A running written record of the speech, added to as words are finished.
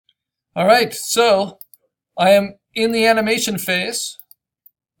All right, so I am in the animation phase,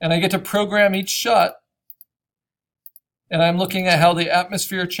 and I get to program each shot, and I'm looking at how the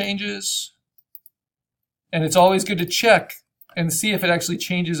atmosphere changes, and it's always good to check and see if it actually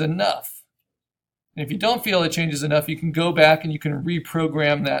changes enough. And if you don't feel it changes enough, you can go back and you can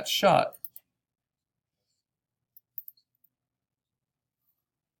reprogram that shot.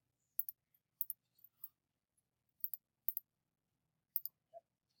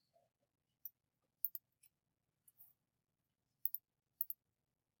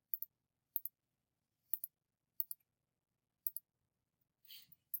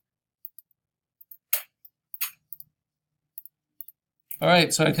 All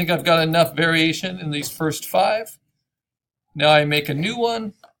right, so I think I've got enough variation in these first 5. Now I make a new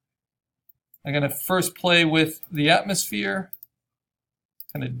one. I'm going to first play with the atmosphere,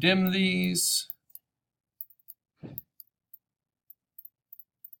 kind of dim these.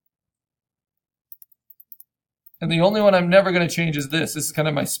 And the only one I'm never going to change is this. This is kind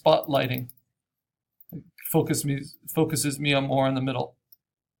of my spotlighting. It focuses me on more in the middle.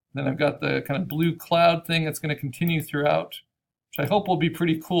 Then I've got the kind of blue cloud thing that's going to continue throughout, which I hope will be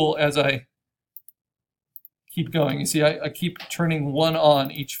pretty cool as I keep going. You see, I keep turning one on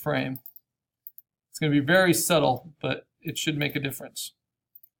each frame. It's going to be very subtle, but it should make a difference.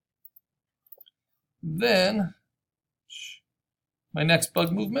 Then, my next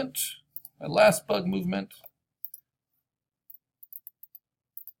bug movement, my last bug movement,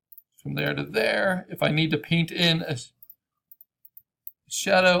 from there to there. If I need to paint in a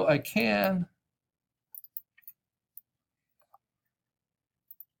shadow, I can.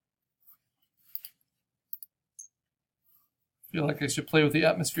 Feel like I should play with the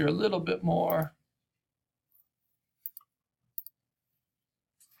atmosphere a little bit more.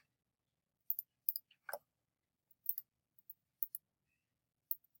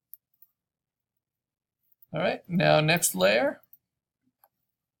 All right, now next layer.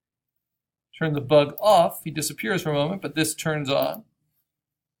 Turn the bug off. He disappears for a moment, but this turns on.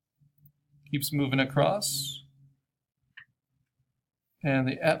 Keeps moving across. And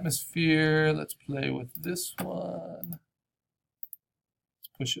the atmosphere, let's play with this one.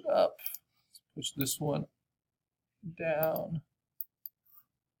 Let's push it up. Let's push this one down.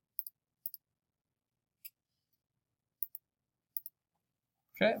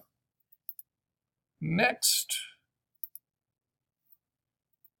 Okay. Next.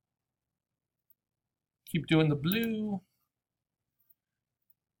 Keep doing the blue.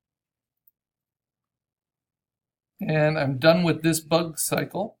 And I'm done with this bug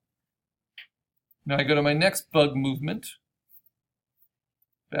cycle. Now I go to my next bug movement.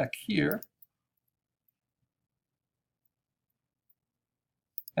 Back here.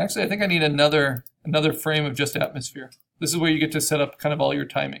 Actually, I think I need another frame of just atmosphere. This is where you get to set up kind of all your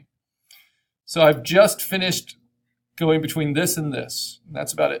timing. So I've just finished going between this and this. And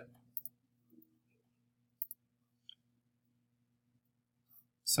that's about it.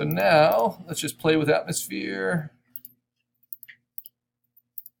 So now, let's just play with atmosphere.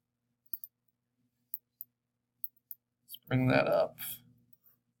 Let's bring that up.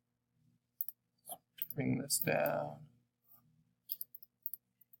 Bring this down.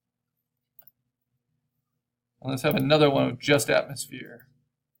 And let's have another one with just atmosphere.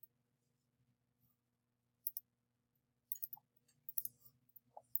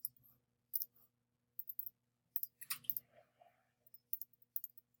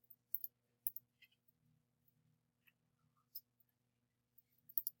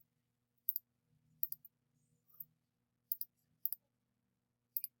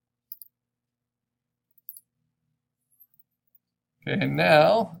 Okay, and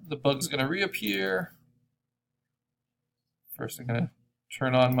now the bug's going to reappear. First, I'm going to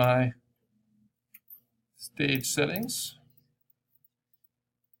turn on my stage settings.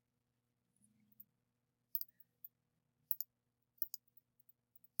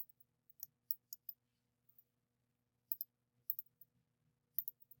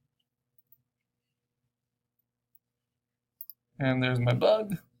 And there's my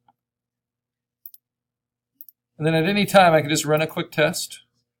bug. And then at any time, I can just run a quick test.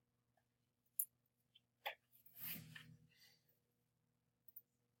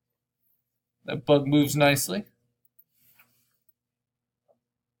 That bug moves nicely.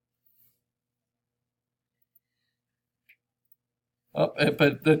 Oh,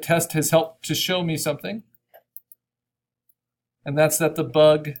 but the test has helped to show me something. And that's that the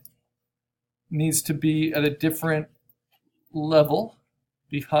bug needs to be at a different level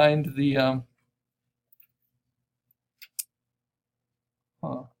behind the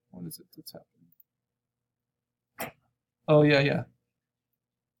what is it that's happening? Oh, yeah.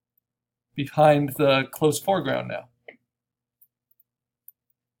 behind the close foreground now.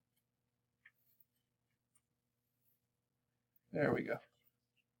 There we go.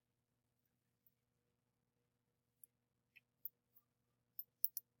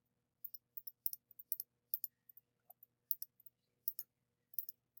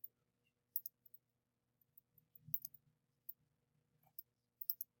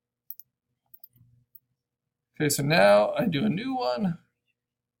 Okay, so now I do a new one.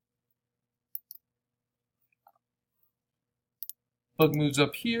 Bug moves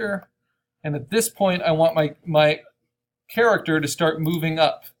up here. And at this point, I want my character to start moving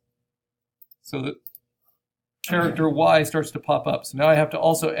up. So that character Y starts to pop up. So now I have to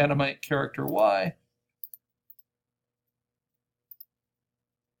also animate character Y.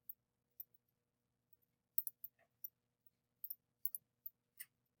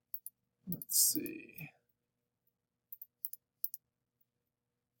 Let's see.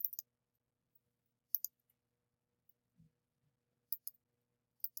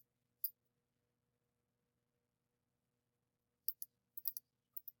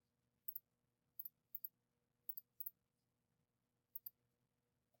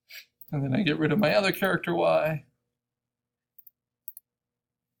 And then I get rid of my other character Y.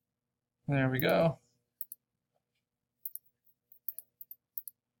 There we go.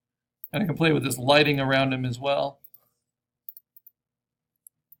 And I can play with this lighting around him as well.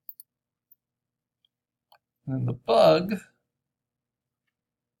 And then the bug.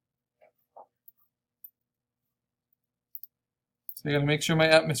 So I gotta make sure my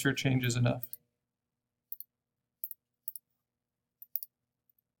atmosphere changes enough.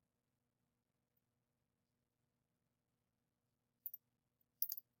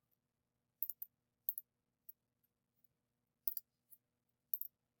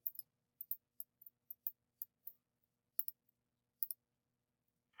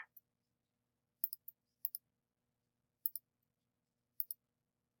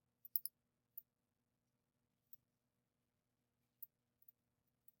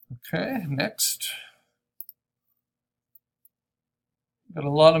 Okay, next. Got a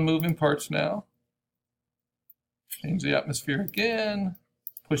lot of moving parts now. Change the atmosphere again.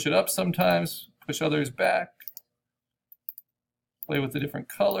 Push it up sometimes, push others back. Play with the different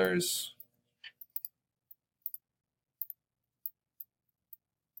colors.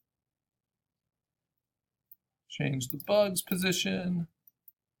 Change the bug's position.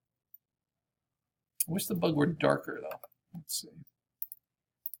 I wish the bug were darker though. Let's see.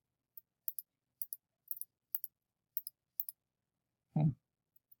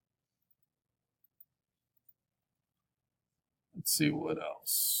 Let's see what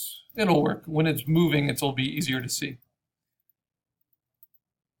else. It'll work. When it's moving, it'll be easier to see.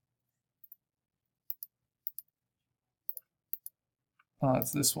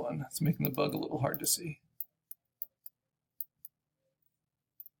 It's this one. It's making the bug a little hard to see.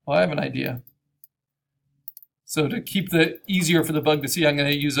 Oh, I have an idea. So to keep the easier for the bug to see, I'm going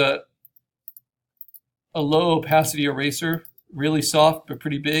to use a low opacity eraser, really soft but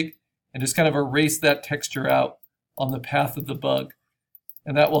pretty big, and just kind of erase that texture out on the path of the bug.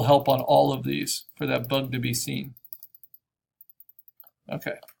 And that will help on all of these for that bug to be seen.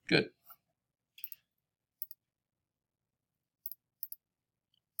 Okay, good.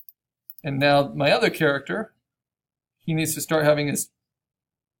 And now my other character, he needs to start having his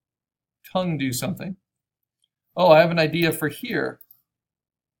tongue do something. Oh, I have an idea for here.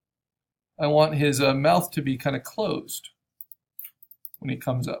 I want his mouth to be kind of closed when he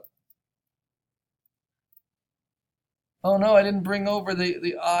comes up. Oh no, I didn't bring over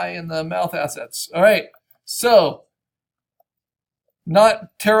the eye and the mouth assets. All right, so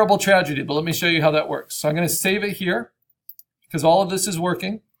not terrible tragedy, but let me show you how that works. So I'm going to save it here because all of this is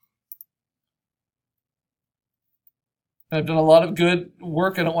working. And I've done a lot of good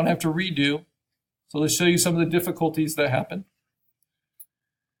work I don't want to have to redo. So let's show you some of the difficulties that happen.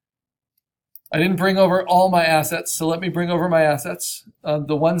 I didn't bring over all my assets, so let me bring over my assets.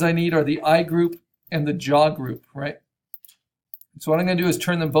 The ones I need are the eye group and the jaw group, right? So what I'm going to do is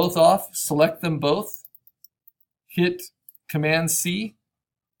turn them both off, select them both, hit Command-C,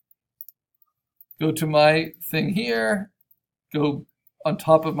 go to my thing here, go on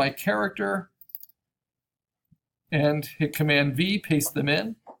top of my character, and hit Command-V, paste them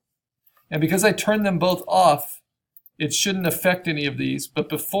in. And because I turned them both off, it shouldn't affect any of these. But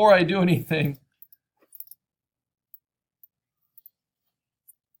before I do anything,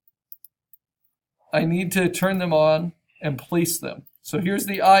 I need to turn them on and place them. So here's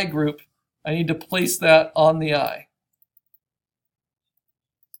the eye group. I need to place that on the eye.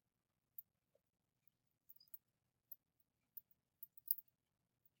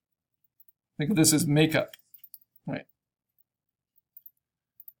 Think of this as makeup, right?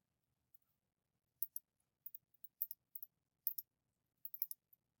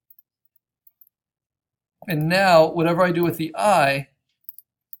 And now, whatever I do with the eye,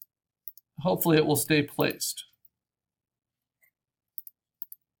 hopefully it will stay placed.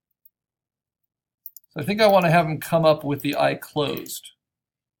 So I think I want to have him come up with the eye closed.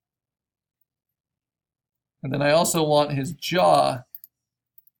 And then I also want his jaw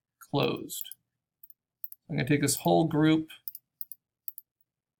closed. I'm going to take this whole group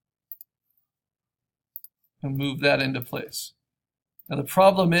and move that into place. Now the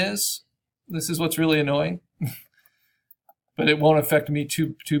problem is, this is what's really annoying, but it won't affect me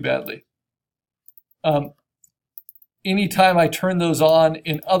too badly. Anytime I turn those on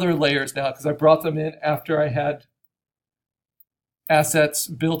in other layers now, because I brought them in after I had assets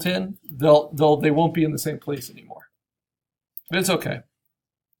built in, they won't be in the same place anymore. But it's okay.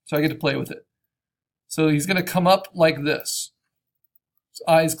 So I get to play with it. So he's going to come up like this. His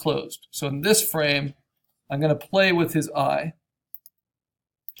eyes closed. So in this frame, I'm going to play with his eye.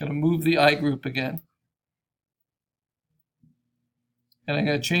 I'm going to move the eye group again. And I'm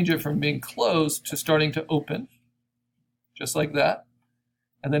going to change it from being closed to starting to open. Just like that.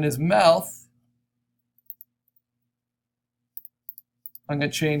 And then his mouth, I'm going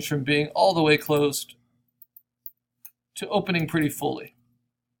to change from being all the way closed to opening pretty fully.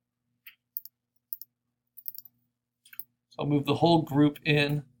 So I'll move the whole group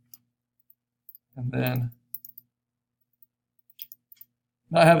in, and then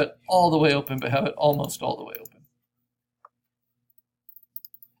not have it all the way open, but have it almost all the way open.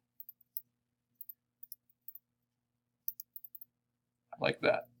 Like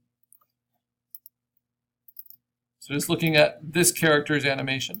that. So just looking at this character's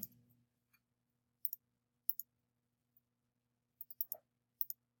animation.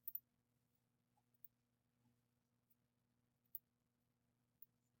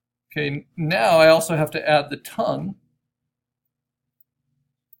 Okay, now I also have to add the tongue.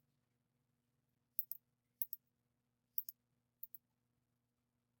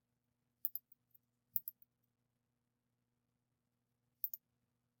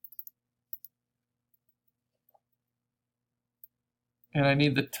 And I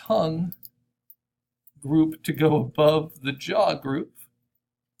need the tongue group to go above the jaw group.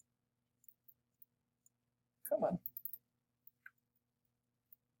 Come on.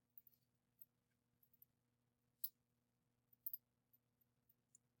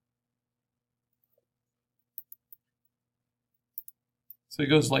 So it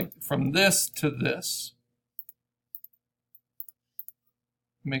goes like from this to this.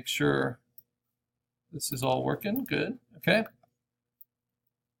 Make sure this is all working. Good. Okay.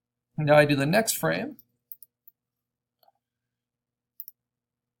 Now I do the next frame.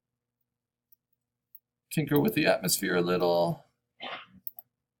 Tinker with the atmosphere a little.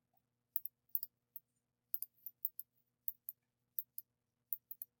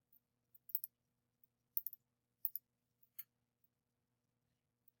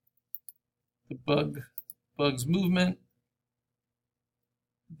 The bug's movement.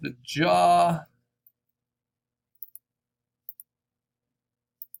 The jaw.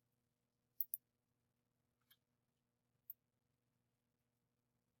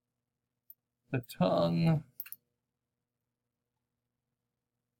 The tongue.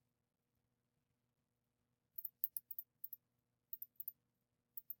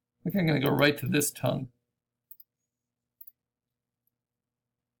 I think I'm going to go right to this tongue.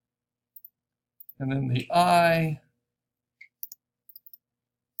 And then the eye.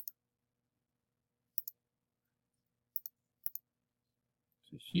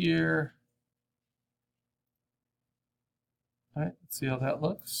 To here. All right, let's see how that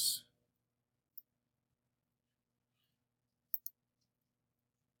looks.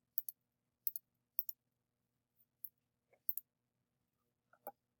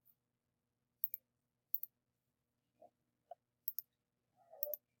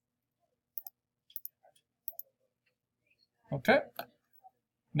 Okay,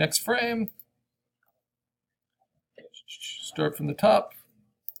 next frame. Start from the top.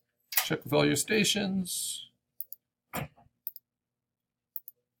 Check with all your stations.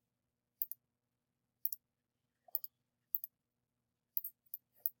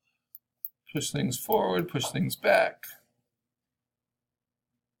 Push things forward, push things back.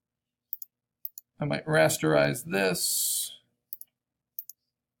 I might rasterize this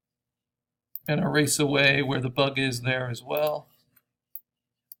and erase away where the bug is there as well.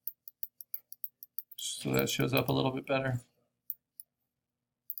 So that shows up a little bit better.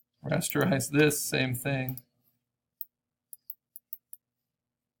 Rasterize this, same thing.